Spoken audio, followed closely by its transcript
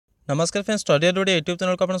नमस्कार friends, study Odia YouTube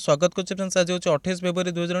channel को आप स्वागत करुच्चे। फ्रेंड्स आज होची 28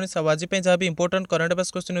 फेब्रुआरी 2019। आज जहाँ भी इंपोर्टेंट करंट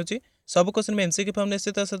अफेयर्स क्वेश्चन होची सब क्वेश्चन में एमसीक्यू फॉर्म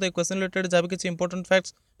निश्चित सहित क्वेश्चन रिलेटेड जहाँ भी किसी इंपोर्टेंट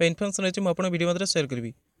फैक्ट्स इनफॉर्मेशन रही मुझे वीडियो मध्य शेयर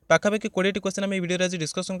करी। पाखापाखि 20 क्वेश्चन आम वीडियो आज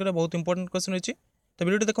डिस्कसन करें। बहुत इंपोर्टेंट क्वेश्चन होची तो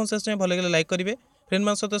वीडियो देखो शेष में भल लगे लाइक करेंगे, फ्रेंड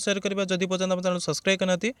मान सहित शेयर करेंगे। जदि पर्यटन आप चैनल सब्सक्राइब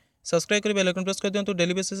करना सब्सक्राइब कर बेल आइकन प्रेस कर दिखाँ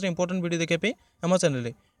डेली बेसिस इंपोर्टेंट वीडियो देखिए आम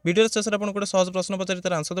चैनल। वीडियो शेष में आपको गोटे सहज प्रश्न पचारि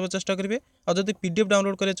तार आंसर देवा चेष्टा करेंगे। और जब पीडीएफ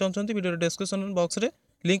डाउनलोड करना चाहते वीडियो डिस्क्रिप्शन बॉक्स में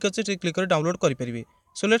लिंक अच्छे क्लिक कर डाउनलोड करेंगे।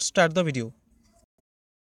 So let's start the video.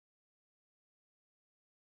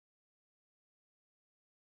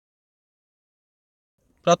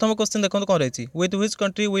 प्रथम क्वेश्चन देखो कौन रही with which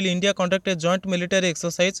country will India conduct a joint military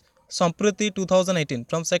exercise संप्रति 2018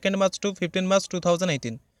 फ्रॉम 2 मार्च टू 15 मार्च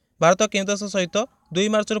 2018। भारत केउं देश सहित 2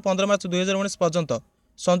 मार्च रु 15 मार्च 2019 पर्यंत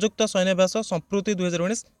संयुक्त सैन्याभ्यास संप्रति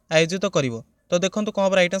 2019 आयोजित करिवो। तो देखो कौन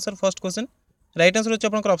हम right answer. First question right answer होची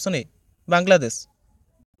आपनकर ऑप्शन ए बांग्लादेश।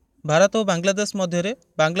 भारत और बांग्लादेश मध्य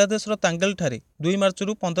बांग्लादेश तांगेल ठारे 2 मार्च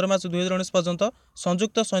रु 15 मार्च 2019 पर्यंत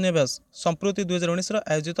संयुक्त सैन्याभ्यास संप्रति 2019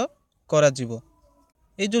 आयोजित करा।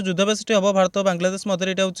 ये जो युद्धाभ्यासटी हम भारत और बांग्लादेश मध्य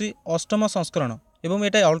यहाँ हूँ 8म संस्करण एवं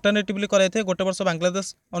ये अल्टरनेटिवली कराई गोटे वर्ष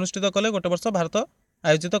बांग्लादेश अनुष्ठित कले गोटे वर्ष भारत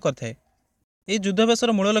आयोजित करए। ये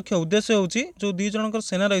युद्धाभ्यासर मूल लक्ष्य उद्देश्य हूँ जो दुई जन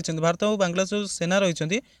सेना रही भारत और बांग्लादेश सेना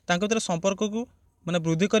रही भर संपर्क को माने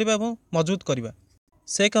वृद्धि करने और मजबूत करने।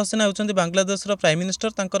 शेख हसीना होती बांग्लादेश प्राइम मिनिस्टर।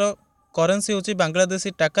 तांकर करेन्सी हूँ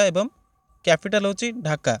बांग्लादेशी टाका एवं कैपिटल हूँ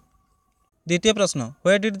ढाका। द्वितीय प्रश्न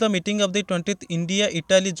where did the meeting of the 20th India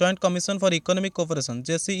Italy joint commission for economic cooperation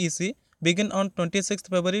JCEC begin on 26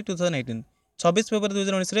 February 2018। 26 February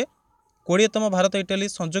 2019 में 20तम भारत इटाली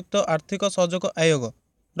संयुक्त आर्थिक सहयोग आयोग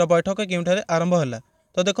बैठक केउठारे आरंभ है।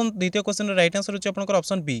 तो देखो द्वितीय क्वेश्चन राइट आंसर होची आपनकर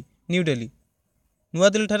ऑप्शन बी न्यू दिल्ली। नुआ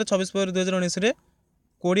दिल्ली ठारे 26 फेब्रुआरी 2019 में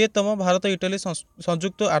 20तम भारत इटाली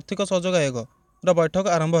संयुक्त आर्थिक सहयोग आयोग बैठक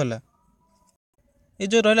आरंभ है। ये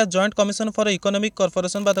जो रहा joint commission for economic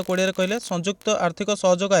corporation बात कोड़े कहले संयुक्त आर्थिक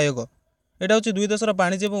सहयोग आयोग यहाँ हूँ दुई देशर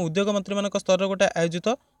वाणिज्य और उद्योग मंत्री मान स्तर गोटे आयोजित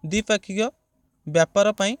द्विपाक्षिक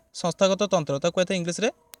व्यापार संस्थागत तंत्र कहते इंग्लीश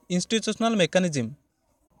रे इंस्टीट्यूशनल मेकानिज्म।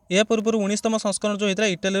 यह पूर्व 19तम संस्करण जो होता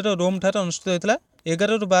इटाली रोम ठारे अनुष्ठित होता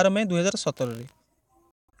 11 रु 12 मई 2017।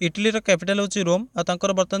 इटली कैपिटल हूँ रोम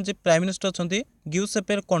और बर्तमान जी प्राइम मिनिस्टर अच्छा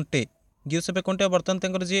गिउसेपे कोंटे। गिउसेपे कोंटे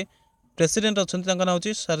बर्तमान जी प्रेसिडेंट अच्छा ना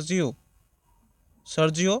हूँ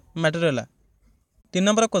Sergio मैटेरेला। 3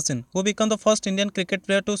 number question who become the first Indian cricket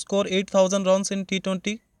player to score 8000 runs in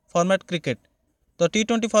T20 format cricket. तो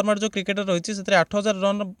T20 फॉर्मेट जो क्रिकेटर रही है 8000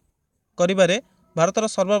 रन करिबारे भारतर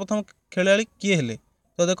सर्वप्रथम खेलाड़ी किए हेले।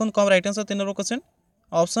 तो देखो कम right answer 3 number question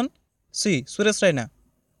option C Suresh Raina.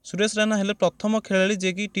 Suresh Raina हेले प्रथम खेलाड़ी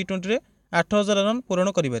जे कि T20 रे 8000 रन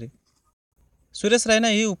पूरण करिबारे। सुरेश रैना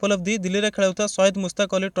यही उपलब्धि दिल्ली में खेलाउता शहीद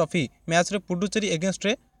मुश्ताक अली ट्रॉफी मैच रे पुडुचेरी एगेंस्ट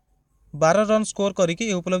रे 12 रन स्कोर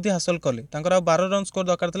करके उपलब्धि हासिल कले। 12 रन स्कोर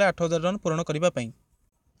दरकार था 8000 रन पूरण करने।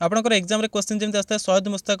 आपंकर एग्जाम क्वेश्चन जमी आसता है शहीद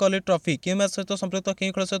मुश्ताक अली ट्रॉफी क्यों मैच सहित संपृक्त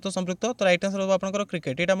क्यों खेल सहित संपृक्त। तो राइट आंसर होगा आपंकर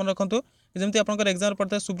क्रिकेट। यहाँ मन रखु जमी आपंकर एग्जाम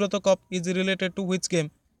पड़ता है Subrat cup is related to which game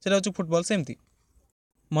से फुटबॉल सेमती।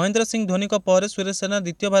 महेंद्र सिंह धोनी पर सुरेश रैना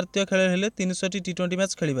द्वितीय भारतीय खेल हेले 300 T20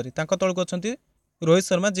 मैच खेल तौक अच्छा रोहित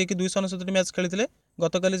शर्मा जी कि 269 मैच खेली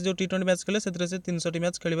गतकाली जो T20 मैच खेले से 300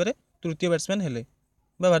 मैच खेल तृतीय बैट्समैन हेले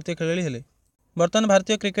भारतीय खेलाड़ी हेले। बर्तमान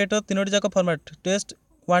भारतीय क्रिकेटर 3टी जाक format test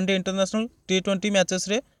one day international T20 matches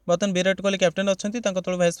रे बर्तमान विराट कोहली कैप्टेन अच्छा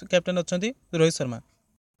तल वाइस कैप्टेन अच्छा Rohit Sharma.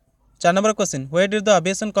 4 number question where did the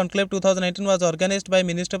aviation conclave 2019 was organised by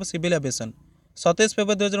ministry of civil aviation. 27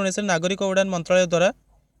 February 2019 नागरिक उड्डयन मंत्रालय द्वारा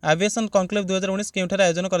एविएशन कॉन्क्लेव 2019 केउठारे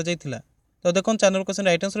आयोजन करा। तो देखो 4 नंबर क्वेश्चन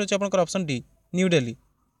राइट आंसर होची आपनकर ऑप्शन डी न्यू दिल्ली।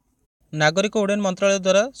 नागरिक उड्डयन मंत्रालय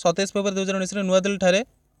द्वारा 27 फेब्रुआरी 2019 नुआ दिल्ली ठारे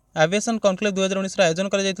एविएशन कॉन्क्लेव 2019 आयोजन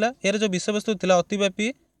करा। यार जो विषयवस्तु थिला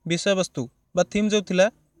अतिव्यापी विषयवस्तु बा थीम जो थिला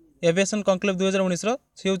एविएशन कॉन्क्लेव 2019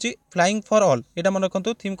 से हूँ फ्लाइंग फॉर ऑल। यहाँ मन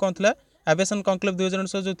रखु थीम कौन था एविएशन कॉन्क्लेव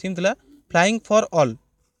 2019 जो थीम थिला flying for all.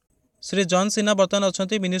 Shri John Sinha बर्तमान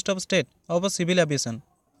अच्छा minister of state of civil aviation.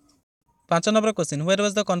 5 number question where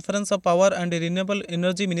was the conference of power and renewable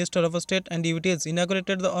energy minister of state and UPSC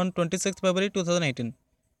inaugurated on 26 February 2018।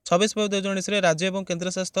 26 February 2019 राज्य और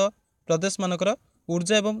केन्द्रशासित प्रदेश मानकर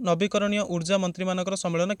ऊर्जा एवं नवीकरणीय ऊर्जा मंत्री मानकर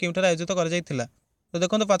सम्मेलन केउठारे आयोजित करा। तो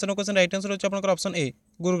देखो 5 नंबर क्वेश्चन राइट आंसर होची आपनकर ऑप्शन ए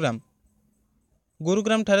गुरुग्राम।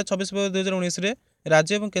 गुरुग्राम ठारे 26 फेब्रुआरी 2019 रे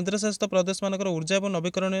राज्य और केन्द्रशासित प्रदेश मानकर ऊर्जा और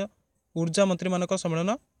नवीकरणीय ऊर्जा मंत्री मानकर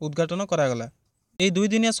सम्मेलन उद्घाटन करागला। यह 2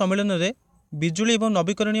 दिनिया सम्मेलन में बिजुली और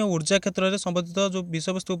नवीकरणीय ऊर्जा क्षेत्र में संबंधित जो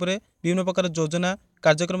विषयवस्तु विभिन्न प्रकार योजना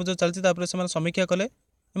कार्यक्रम जो चलती से समीक्षा कले।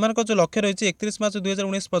 एम जो लक्ष्य रही 31 मार्च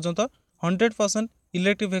 2019 पर्यंत 100%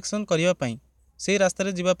 इलेक्ट्रिफिकेशन करने। से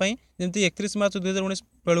रास्तार जावाई जमी 31 मार्च 2019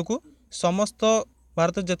 बेलू समस्त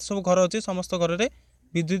भारत जिते सब घर अच्छी समस्त घर में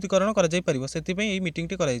विद्युतीकरण कर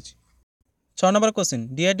मीटिंगटी कर 6 number question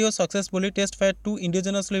DRDO successfully test fire 2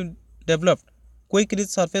 indigenously developed quick rich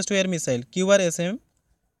surface to air missile QRSM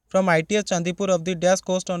from ITS Chandipur of the Dash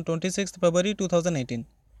Coast on 26 February 2018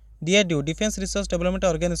 DRDO Defense Research Development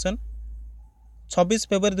Organization 26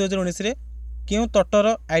 February 2019 रे क्यों तटर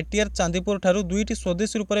ITR चांदीपुर ठारू दुईटी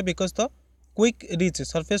स्वदेशी रूप से विकसित quick rich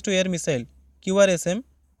surface to air missile QRSM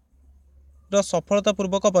रो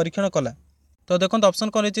सफलतापूर्वक परीक्षण कला। तो देखो ऑप्शन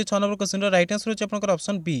कौन रही 6 नंबर क्वेश्चन राइट आंसर होची आपनकर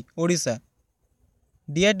option B Odisha.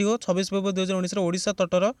 DRDO 26 February 2019 रे ओडिशा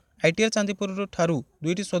तटर ITR चांदीपुर ठारू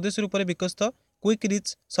दुईटी स्वदेशी रूप से विकसित quick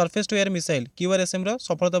rich surface to air missile QRSM रो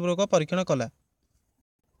सफलतापूर्वक परीक्षण कला।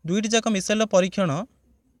 दुईटी जाक मिसाइल परीक्षण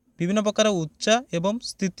विभिन्न प्रकार उच्चा एवं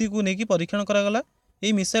स्थिति को लेकिन परीक्षण करागला।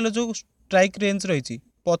 ये मिसाइल जो स्ट्राइक रेंज रही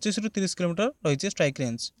 25 ରୁ 30 किलोमीटर रही स्ट्राइक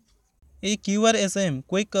रेंज। ये QRSM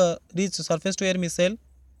quick rich surface to air missile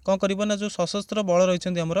कौन कर जो सशस्त्र बल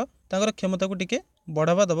रही आमर क्षमता को टिके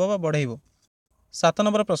बढ़ावा दबा बढ़ाइब। 7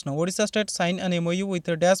 नंबर प्रश्न Odisha state sign N MOU with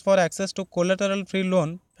dash for access to collateral free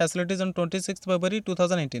loan facilities on 26 February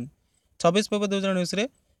 2018 26 February 2019 रे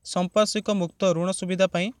संपार्श्विक मुक्त ऋण सुविधा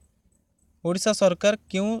पाई ओडिशा सरकार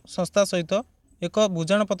क्यों संस्था सहित एक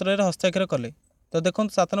बुझाण पत्र हस्ताक्षर कले। तो देखो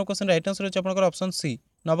 7 नंबर क्वेश्चन राइट आंसर होची ऑप्शन सी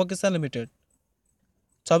नवकिसान लिमिटेड।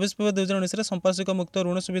 26 फेब्रुआरी 2019 रे संपार्श्विक मुक्त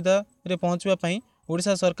ऋण सुविधा रे पहुँचवाई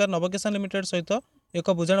ओडिशा सरकार नवकिसान लिमिटेड सहित एक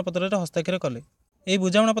बुझाण पत्र हस्ताक्षर कले। यह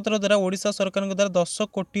बुझामणा पत्र द्वारा ओडिशा सरकार द्वारा 10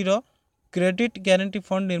 कोटी क्रेडिट ग्यारंटी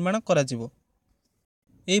फंड निर्माण करा जिवो।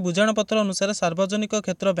 यह बुझामणा पत्र अनुसार सार्वजनिक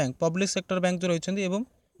क्षेत्र बैंक पब्लिक सेक्टर बैंक जो रही एवं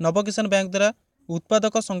नवकिसान बैंक द्वारा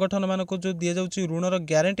उत्पादक संगठन मानक जो दि जाऊँगी ऋणर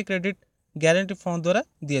ग्यारंटी क्रेडिट ग्यारंटी फंड द्वारा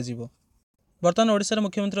दिज्व। बर्तमान ओडिशार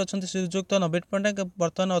मुख्यमंत्री अच्छा श्रीजुक्त नवीन पट्टनायक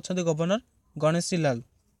बर्तमान अच्छा governor Ganeshi Lal.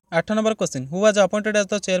 8 number question who was appointed as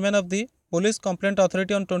the chairman of the police complaint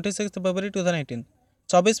authority on 26 February 2018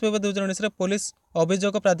 26 February 2019 police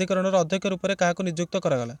अभियोग प्राधिकरण अध्यक्ष रूप से क्या नियुक्त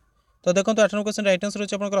करागला। तो देखो 8 नंबर क्वेश्चन राइट आंसर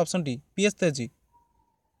होची ऑप्शन डी PS तेजी।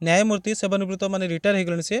 न्यायमूर्ति सेवानिवृत्त मान रिटायर हो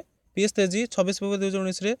गले से PS तेजी 26 फेब्रुआरी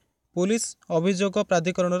 2019 पुलिस अभियोग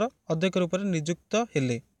प्राधिकरण अध्यक्ष रूप से नियुक्त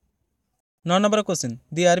हेले। 9 number question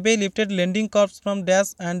the RBI lifted lending curves from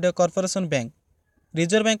dash and corporation bank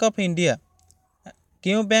reserve bank of India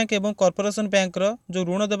क्यों बैंक एवं कॉर्पोरेशन बैंक जो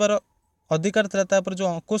ऋण देवार अधिकार था जो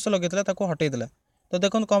अंकुश लगे हटेदेला। तो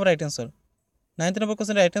देखो कम right answer 9 number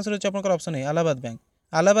question right answer होची option A Allahabad bank.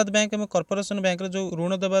 Allahabad bank और कॉर्पोरेशन बैंक जो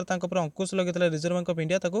ऋण देवार अंकुश लगे रिजर्व बैंक ऑफ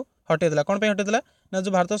इंडिया हटेदेला। कौन हटेदेला ना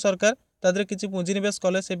जो भारत सरकार तादरे किसी पुंजीनिवेश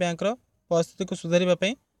कले से बैंक परिस्थिति को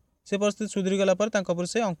सुधारवाई से परिस्थिति सुधरी गलापर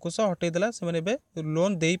से अंकुश हटेदेला से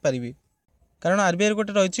लोन दे पारे। कारण RBI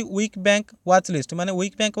गोटे रही वीक बैंक वाच लिस्ट माने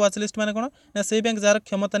वीक बैंक वाच लिस्ट माने कौन ना से बैंक जार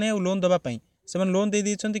क्षमता नहीं लोन देवाई से लोन दे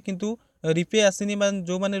देते किंतु रिपे आसनी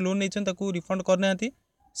जो मैंने लोन नहीं रिफंड करना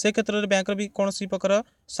से क्षेत्र में बैंक भी कौन प्रकार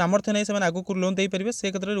सामर्थ्य नहीं से आगू को लोन दे पारे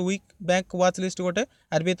से क्षेत्र में वीक बैंक वाच लिस्ट गोटे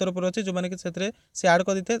RBI तरफ अच्छे जो मैंने से आड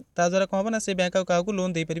कर देते द्वारा कौन हम ना से बैंक क्या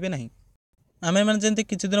लोन दे पारे ना। आम मैंने जमी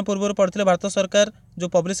किसी दिन पूर्व पढ़ते भारत सरकार जो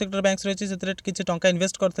पब्लिक सेक्टर बैंक रही है किसी टंका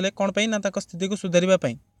इन्वेस्ट करते कौन ना स्थिति को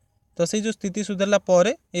सुधारवाई तो से जो स्थिति सुधारला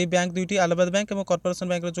ये बैंक दुईटी इलाहाबाद बैंक और कॉर्पोरेशन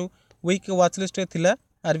बैंक जो वीक वाच लिस्ट थिला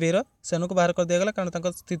RBI से बाहर कर दिगला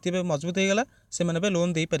कारण स्थिति मजबूत होगा से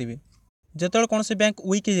लोन दे पारे। जिते कौन से बैंक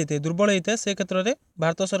वीक होते दुर्बल होता है से क्षेत्र में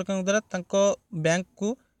भारत सरकार द्वारा बैंक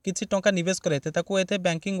को किसी टंका निवेश कराइए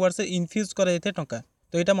बैंकिंग वर्ड से इनफ्यूज कराइए टंका।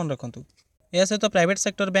 तो यहाँ मन रखु या सहित private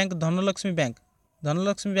sector bank Dhanlaxmi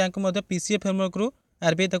bank PCA framework रु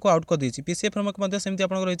RBI आउट कर दी। PCA फ्रेमवर्क सेमती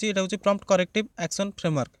आप रही है प्रॉम्प्ट करेक्टिव एक्शन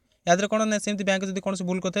फ्रेमवर्क याद कौन ना सेमती बैंक जब कौन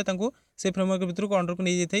भूल करते से फ्रेमवर्क भितर को अंडर को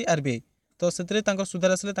नहीं जाए RBI तो से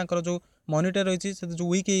सुधार आसले जो मॉनिटर रही जो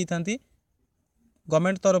वीक होती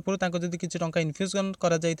गवर्नमेंट तरफ जब किसी टंका इनफ्यूजन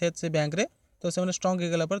कर से बैंक रे तो से स्ट्रंग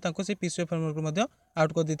होगा से PCA फ्रेमवर्क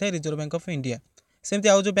आउट कर दी रिजर्व बैंक ऑफ इंडिया। सेमती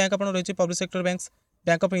आउ जो बैंक आप रही public sector bank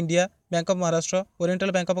bank of India bank of Maharashtra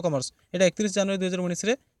oriental bank of commerce यहाँ 31 जनवरी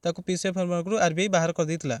 2019 PCA फ्रेमवर्क रु RBI बाहर कर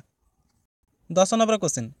देता। 10 number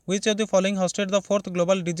question which of the following hosted the 4th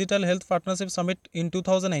global digital health partnership summit in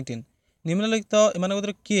 2019 निम्नलिखित M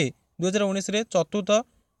किए 2019 रे 4th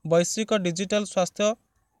वैश्विक digital स्वास्थ्य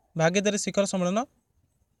भागीदारी शिखर सम्मेलन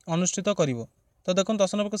अनुष्ठित करिवो। तो देखो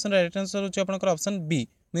 10 नंबर क्वेश्चन राइट आंसर होची आपनकर option B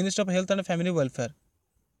ministry of health and family welfare.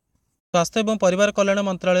 स्वास्थ्य एवं परिवार कल्याण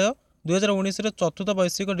मंत्रालय 2019 रे 4th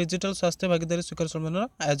वैश्विक डिजिटल स्वास्थ्य भागीदारी शिखर सम्मेलन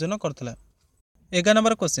आयोजन करथिला। 11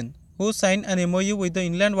 number question who sign N MOU with the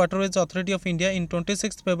inland waterways authority of India in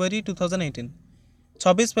 26 February 2018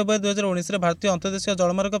 26 February 2019 भारतीय अंतर्देशीय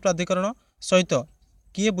जलमार्ग प्राधिकरण सहित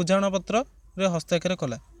किए बुझामणा पत्र रे हस्ताक्षर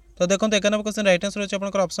कला। तो देखो 91 क्वेश्चन राइट आंसर अच्छे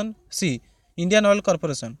आपंकर option C Indian oil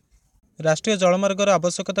corporation. राष्ट्रीय जलमार्गर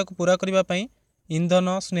आवश्यकता को पूरा करने इंधन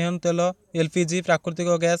स्नेहन तेल एलपीजी प्राकृतिक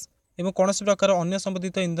गैस और कौन प्रकार अन्य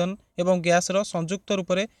संबंधित इंधन एवं गैसर संयुक्त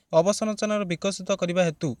रूप से अवसंरचना विकसित करने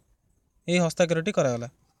हेतु यह हस्ताक्षरटी करागला।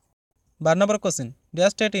 12 number question dash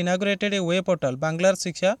state inaugurated ए वेब पोर्टल बांग्लार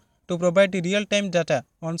शिक्षा to provide real time data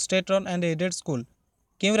on state run and aided school.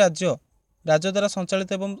 क्यों राज्य द्वारा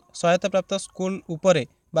संचालित एवं सहायता प्राप्त स्कूल उपरे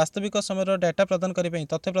वास्तविक समय डाटा प्रदान करने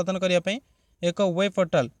तथ्य प्रदान करने एक वेब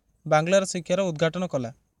पोर्टल बांग्लार शिक्षार उद्घाटन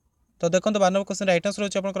कला। तो देखो 12 नंबर क्वेश्चन राइट आंसर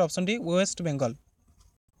होछि आपनकर ऑप्शन डी वेस्ट बेंगल।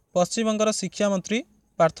 पश्चिम बंगर शिक्षा मंत्री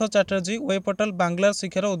पार्थ चैटर्जी वेब पोर्टल बांग्लार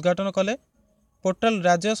शिक्षार उद्घाटन कले। पोर्टल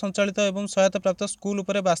राज्य संचालित एवं सहायता प्राप्त स्कूल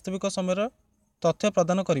उपरे वास्तविक समय तथ्य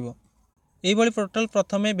प्रदान करिवो। एइभଳି पोर्टल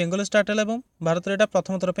प्रथमे बेंगल स्टार्ट है और भारत में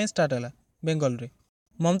प्रथम थर पर स्टार्ट है बेंगल रे।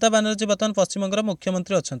 ममता बानर्जी बर्तमान पश्चिम बंगर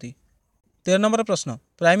मुख्यमंत्री अच्छा। 13 नंबर प्रश्न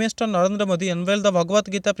prime minister Narendra Modi unwell the Bhagavad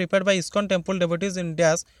Gita prepared by ISKCON temple डेवोटीज in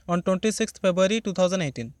dash on 26 February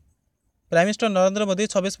 2018। Prime minister Narendra Modi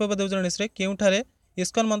 26 February 2019 में केउठारे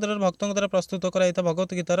इस्कॉन मंदिर भक्तों द्वारा प्रस्तुत कराइता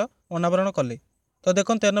भगवत गीतार अनावरण कले। तो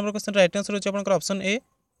देखो 13 नंबर क्वेश्चन राइट आंसर होछि आपनकर ऑप्शन ए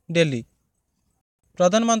दिल्ली।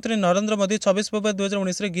 प्रधानमंत्री नरेंद्र मोदी 26 फेब्रुआरी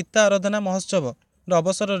 2019 में गीता आराधना महोत्सव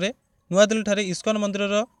अवसर में नुआदिल्ली ठारे इस्कॉन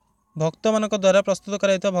मंदिर भक्त मान द्वारा प्रस्तुत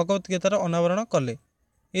कराइता भगवत गीतार अनावरण कले।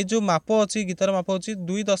 ये जो माप अच्छी गीतार माप अच्छी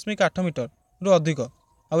 2.8 मीटर रु अधिक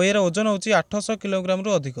और यार ओजन होची 800 किलोग्राम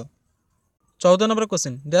रु अधिक। 14 number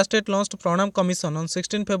question dash state launched प्रणाम कमिशन ऑन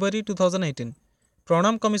 16 फेब्रुआरी 2018।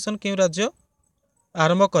 प्रणाम कमिशन क्यों राज्य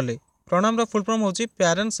आरंभ कले। प्रणाम रो फुल फॉर्म होची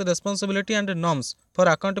parents responsibility and norms for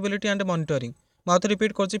accountability and monitoring. Mouth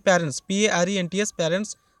repeat करची parents PARENTS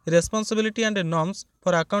parents responsibility and norms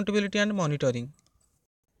for accountability and monitoring.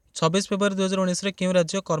 26 February 2019 में क्यों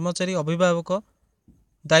राज्य कर्मचारी अभिभावक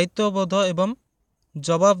दायित्वबोध एवं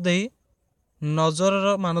जवाबदेही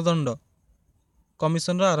नजर मानदंड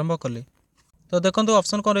कमिशन आरंभ कले। तो देखो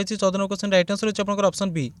ऑप्शन कौन रही 14 क्वेश्चन राइट आंसर होछि आपनकर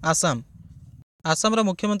ऑप्शन बी आसाम। आसाम रा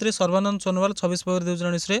मुख्यमंत्री सर्बानंद सोनोवाल 26 फेब्रुआरी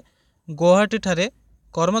 2019 में गुवाहाटी ठारे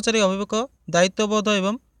कर्मचारी अभिभावक दायित्वबोध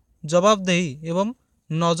एवं जवाबदेही एवं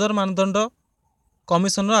नजर मानदंड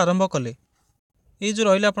कमिशन आरंभ कले। ये जो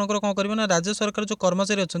रही आपंकर कौन करेंगे ना राज्य सरकार जो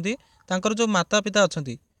कर्मचारी अच्छा जो माता पिता अच्छा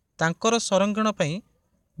संरक्षण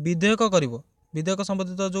विधेयक कर विधेयक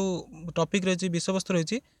संबंधित जो टॉपिक रही विषय वस्तु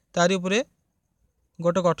रही तारी उपरे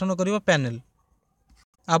गोटे गठन कर पैनल।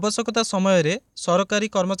 आवश्यकता समय सरकारी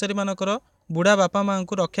कर्मचारी मानकर बुढ़ा बापा माँ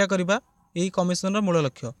को रक्षा करने यही कमिशन मूल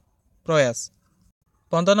लक्ष्य प्रयास।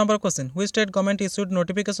 15 number question which state government issued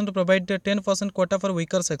notification to provide 10% Kota for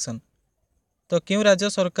weaker section. तो क्यों राज्य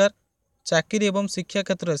सरकार चाकरी एवं शिक्षा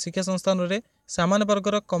क्षेत्र शिक्षा संस्थान में सामान्य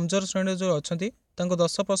वर्गर कमजोर श्रेणी जो अच्छा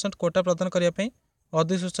 10% कोटा प्रदान करने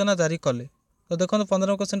अधिसूचना जारी कले। तो देखो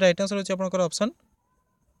 15 क्वेश्चन राइट आंसर होछि आपनकर ऑप्शन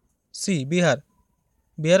सी बिहार।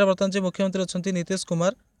 बिहार बर्तमान जो मुख्यमंत्री अच्छा नीतीश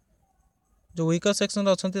कुमार जो वीकर सेक्शन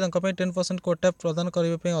अच्छा 10% कोटा प्रदान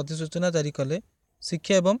करने अधिसूचना जारी कले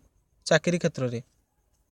शिक्षा एवं चाकरी क्षेत्र में।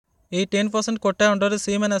 यही 10% कोटा अंडर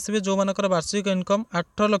से मैंने आसवे जो मानकर वार्षिक इनकम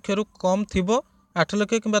 8 लाख रु कम थी 8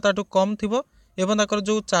 लाख कि ताठू कम थी एवं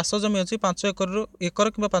जो चाष जमी अच्छी 5 एकर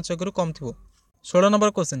कि 5 एकर कम थी। 16 number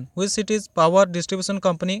question which cities power distribution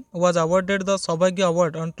company was awarded the सौभाग्य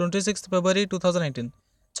अवार्ड ऑन 26 फेब्रुआरी 2019।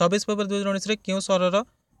 26 फेब्रुआरी 2019 में क्यों सहर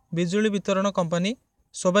बिजुली वितरण कंपनी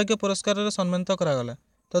सौभाग्य पुरस्कार सम्मानित करागला।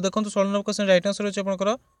 तो देखो 16 नंबर क्वेश्चन राइट आंसर होछि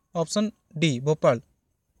आपनकर ऑप्शन डी भोपाल।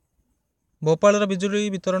 भोपाल बिजुली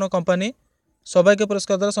वितरण कंपनी सौभाग्य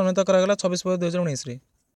पुरस्कार द्वारा सम्मानित करागला 26 फेब्रुआरी 2019 में।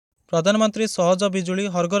 प्रधानमंत्री सहज बिजुली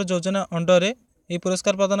हरघर योजना अंडर यह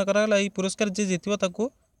पुरस्कार प्रदान करागला। यह पुरस्कार जी जीतिबो ताकू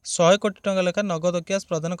 100 कोटी टंका लेखा नगद कैश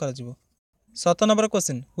प्रदान करा जिवो। 7 number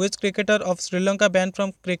question which cricketer of Sri Lanka ban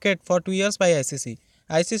from cricket for 2 years by ICC।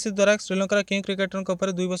 ICC द्वारा श्रीलंका किंग क्रिकेटर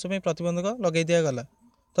ऊपर 2 वर्ष में प्रतिबंधक लगे दिया गला।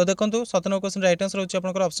 तो देखो 7 नंबर क्वेश्चन राइट आंसर होछि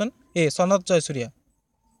आपनकर option A Sanat Jayasuriya.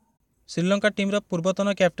 Sri Lanka team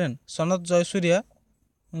पूर्वतन कैप्टेन सनत जयसूर्या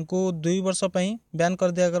को 2 वर्ष बैन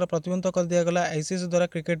कर दिगला प्रतिबंध कर दिगला ICC द्वारा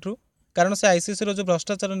क्रिकेट रू कारण से ICC रो जो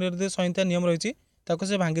भ्रष्टाचार निर्देश संहिता नियम रही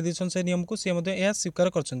से भांगी दी से नियम को सी स्वीकार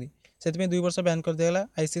कर 2 वर्ष बैन कर दिगला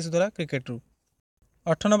ICC द्वारा क्रिकेट रू।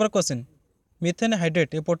 8 number question methane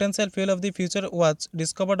hydrate A potential fuel of the future was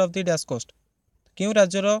discovered of the dash coast. क्यों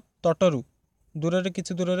राज्यर तटरू दूर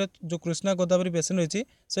किसी दूर जो कृष्णा गोदावरी बेसिन रही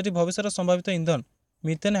से भविष्य संभावित इंधन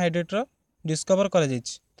मिथेन हाइड्रेट डिस्कवर कर।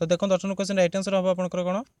 तो देखो 8 नंबर क्वेश्चन राइट आंसर हम आपंकर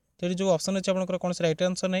कौन तो जो ऑप्शन अच्छे आपंकर कौन से राइट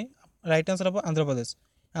आंसर नहीं राइट आंसर हम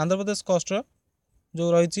आंध्र प्रदेश कोस्ट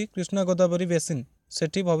जो रही कृष्णा गोदावरी बेसिन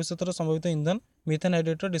से भविष्य संभावित इंधन मिथेन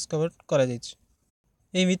हाइड्रेट डिस्कवर कर।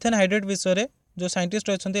 मिथेन हाइड्रेट विषय में जो साइंटिस्ट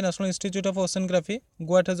अच्छा नेशनल इंस्टीट्यूट ऑफ ओशनग्राफी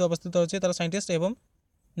गोवा जो अवस्थित अच्छे तार साइंटिस्ट एवं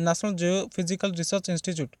national geophysical research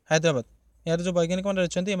institute Hyderabad यार जो वैज्ञानिक मैंने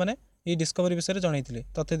अच्छा ये डिस्कवरी विषय में जनई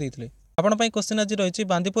तथ्य देते आपण क्वेश्चन आज रही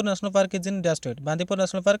Bandipur national park is in dash state Bandipur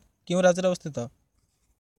national park क्यों राज्य अवस्थित।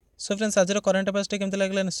 सो फ्रेंड्स आज करंट अफेयर्स केमती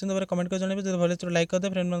लगे निश्चित भाव में कमेंट कर जनइबे जो भले लाइक करदे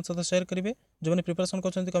फ्रेंड मान सहित शेयर करेंगे जो मैंने प्रिपरेशन कर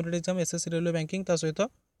competitive exam SSC railway banking सहित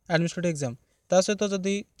एडमिनिस्ट्रेटिव एग्जाम सहित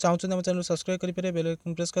जदि चाहते आम चैनल सब्सक्राइब करेंगे बेल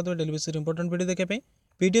आइकन प्रेस करदे डेली बेसिस इंपोर्टेंट वीडियो देखा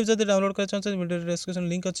पीडीएफ जब डाउनलोड कर चाहते वीडियो डिस्क्रिप्शन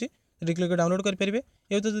लिंक अच्छी क्लिक डाउनलोड करेंगे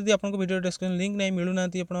ये जब आपको वीडियो डिस्क्रिप्शन लिंक नहीं मिलूना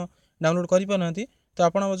आप डाउनलोड करें तो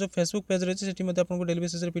आप जो फेसबुक पेज रही है आपको डेली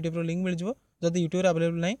बेसिस पीडीएफ लिंक मिल जाए जदि यूट्यूब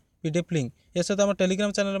अवेलेबल नहीं पीडीएफ लिंक ये सहित आम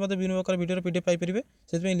टेलीग्राम चैनल विभिन्न प्रकार वीडियो पीडीएफ पाइपर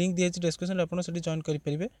से लिंक दिए डिस्क्रिप्शन आप जॉइन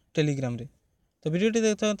करेंगे टेलीग्राम तो वीडियो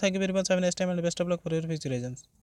देखते thank you very much have next time and best of luck for your future exams.